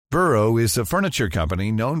Burrow is a furniture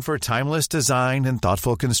company known for timeless design and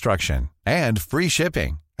thoughtful construction, and free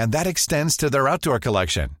shipping, and that extends to their outdoor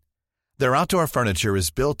collection. Their outdoor furniture is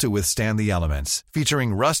built to withstand the elements,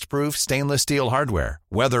 featuring rust-proof stainless steel hardware,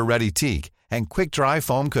 weather-ready teak, and quick-dry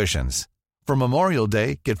foam cushions. For Memorial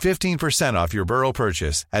Day, get 15% off your Burrow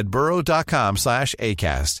purchase at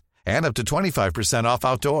burrow.com/acast, and up to 25% off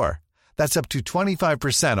outdoor. That's up to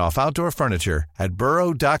 25% off outdoor furniture at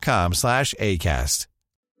burrow.com/acast.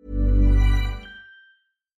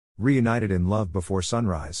 Reunited in Love Before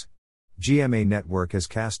Sunrise. GMA Network has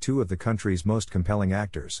cast two of the country's most compelling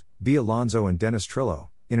actors, Bea Alonzo and Dennis Trillo,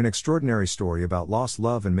 in an extraordinary story about lost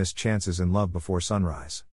love and missed chances in Love Before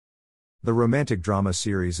Sunrise. The romantic drama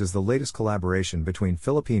series is the latest collaboration between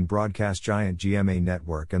Philippine broadcast giant GMA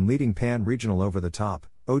Network and leading pan-regional over-the-top,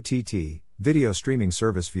 OTT, video streaming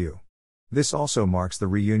service View. This also marks the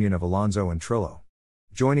reunion of Alonzo and Trillo.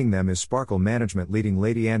 Joining them is Sparkle Management leading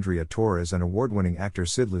lady Andrea Torres and award-winning actor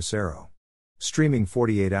Sid Lucero. Streaming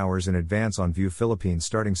 48 hours in advance on View Philippines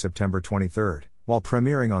starting September 23, while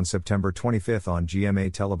premiering on September 25 on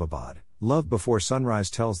GMA Telebabad, Love Before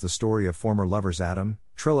Sunrise tells the story of former lovers Adam,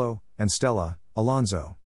 Trillo, and Stella,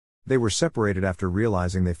 Alonzo. They were separated after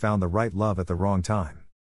realizing they found the right love at the wrong time.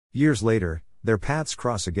 Years later, their paths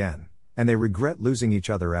cross again, and they regret losing each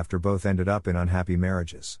other after both ended up in unhappy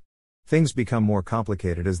marriages. Things become more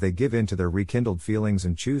complicated as they give in to their rekindled feelings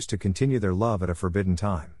and choose to continue their love at a forbidden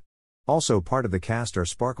time. Also part of the cast are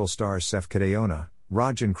Sparkle stars Seth Cadeona,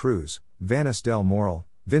 Rajan Cruz, Vanis Del Moral,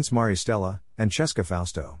 Vince Maristella, and Cheska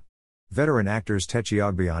Fausto. Veteran actors Techi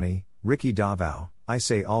Agbayani, Ricky Davao,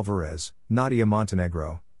 Isay Alvarez, Nadia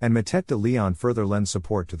Montenegro, and Matet de Leon further lend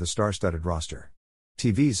support to the star-studded roster.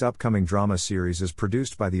 TV's upcoming drama series is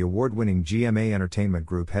produced by the award-winning GMA Entertainment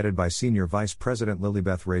Group headed by Senior Vice President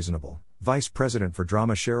Lilybeth Reasonable, Vice President for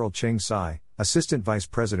Drama Cheryl Ching Sai, Assistant Vice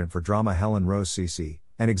President for Drama Helen Rose CC,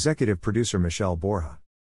 and Executive Producer Michelle Borja.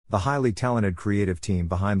 The highly talented creative team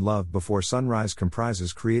behind Love Before Sunrise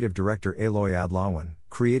comprises Creative Director Aloy Adlawan,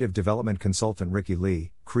 Creative Development Consultant Ricky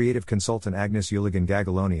Lee, Creative Consultant Agnes Uligan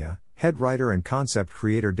Gagalonia, Head Writer and Concept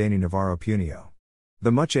Creator Dani Navarro Punio.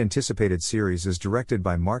 The much-anticipated series is directed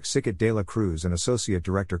by Mark Sicket de la Cruz and Associate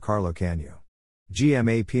Director Carlo Canio.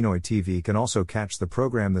 GMA Pinoy TV can also catch the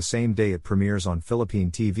program the same day it premieres on Philippine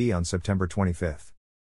TV on September 25.